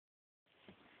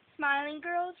smiling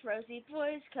girls, rosy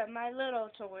boys, come my little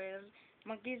toys.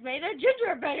 Monkeys made of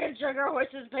gingerbread and sugar,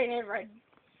 horses painted red.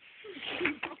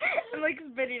 I'm like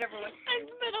spitting everyone. I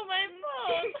spit on my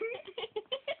phone.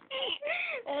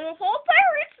 Little full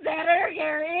pirates that are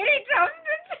carrying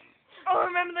something. Oh,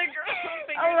 remember the girl?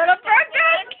 A little frog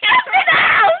just cast it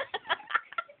out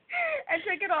and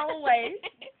took it all away.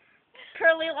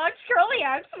 Curly locks, curly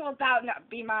eggs, will thou not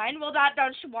be mine? Will that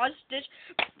not wash dish?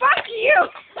 Fuck you!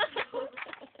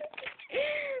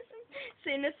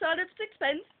 Sing a song of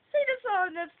sixpence, sing a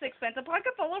song of sixpence, a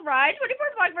pocket full of rye,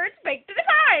 24 blackbirds baked in a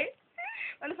pie.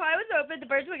 When the pie was opened, the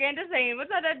birds began to sing. Was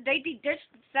that a dainty dish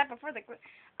set before the...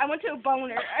 I went to a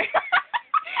boner.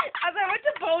 As I went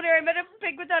to boner, I met a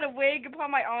pig without a wig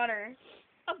upon my honor.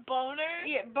 A boner?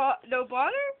 Yeah, no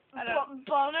boner?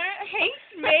 Boner? Hanks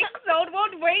makes old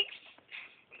one wakes.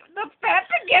 The fat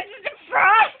begins to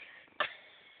fry.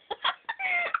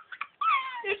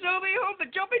 There's no way home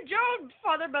but jumping Joan,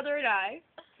 father, mother, and I.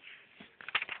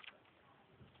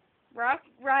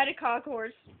 Ride a cock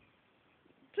horse.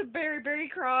 To Berry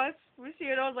Cross, we see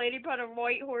an old lady put a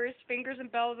white horse, fingers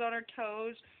and bells on her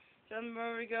toes.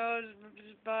 Somewhere goes,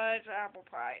 butt, apple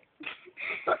pie.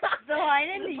 The line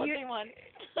in the pussy one.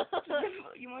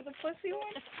 You want the pussy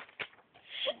one?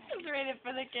 Just read it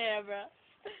for the camera.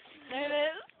 There it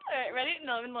is. Alright, ready?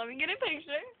 No, let me get a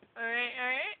picture.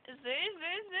 Alright. See?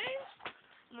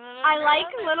 I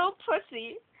like little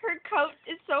pussy. Her coat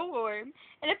is so warm.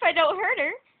 And if I don't hurt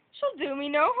her, she'll do me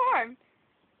no harm.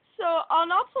 So I'll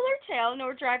not pull her tail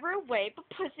nor drive her away, but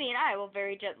pussy and I will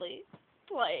very gently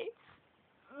play.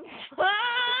 Dang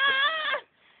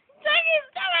it,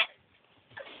 stop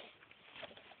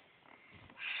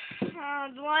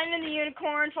it! The lion and the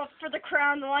unicorn fought for the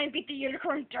crown. The lion beat the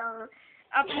unicorn. Durr.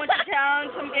 Up and went to town.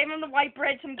 Some gave him the white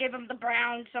bread. Some gave him the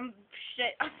brown. Some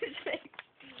shit on his face.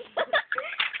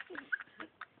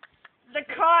 The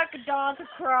cock doth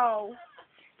crow.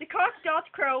 The cock doth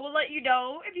crow will let you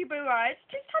know if you blue eyes.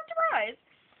 'Tis time to rise.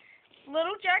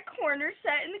 Little Jack Horner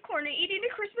sat in the corner eating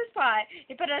a Christmas pie.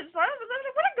 He put his what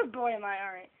a good boy am I,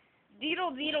 alright.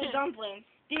 Deedle dumpling.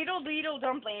 Deedle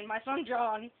dumpling. My son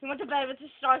John. He went to bed with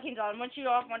his stockings on. Once you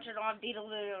off, once you're on. Deedle.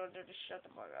 Just shut the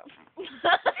fuck up.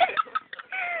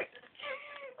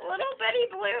 Little Betty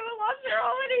Blue lost her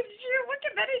holiday shoe. What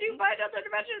can Betty do by another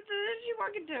dimension? She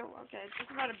walking to? Okay, it's just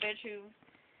about a bitch who.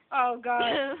 Oh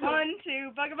God. 1,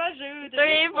 2, buckle my shoe.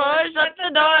 3, 4, shut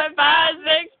the door. 5,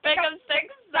 6, pick up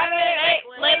 6, 7,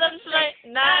 8, lay them straight.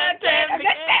 9, 10,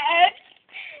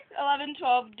 11,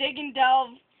 12, dig and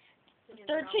delve.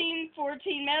 13,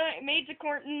 14, maids of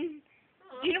courting.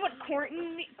 Do you know what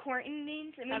courting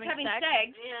means? It means having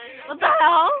sex. Yeah. What the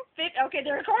hell? Okay,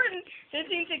 they're courting.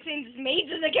 15, 16, maids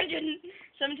in the kitchen.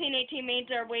 17, 18, maids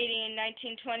are waiting.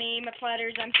 19, 20, my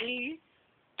platter's empty.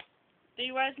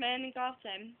 3 wise men in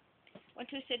Gotham went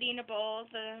to a city in a bowl.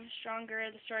 The stronger,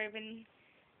 the story even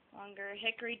longer.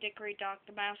 Hickory dickory dock,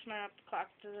 the mouse went up the clock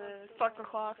to the... Fuck the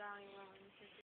clock.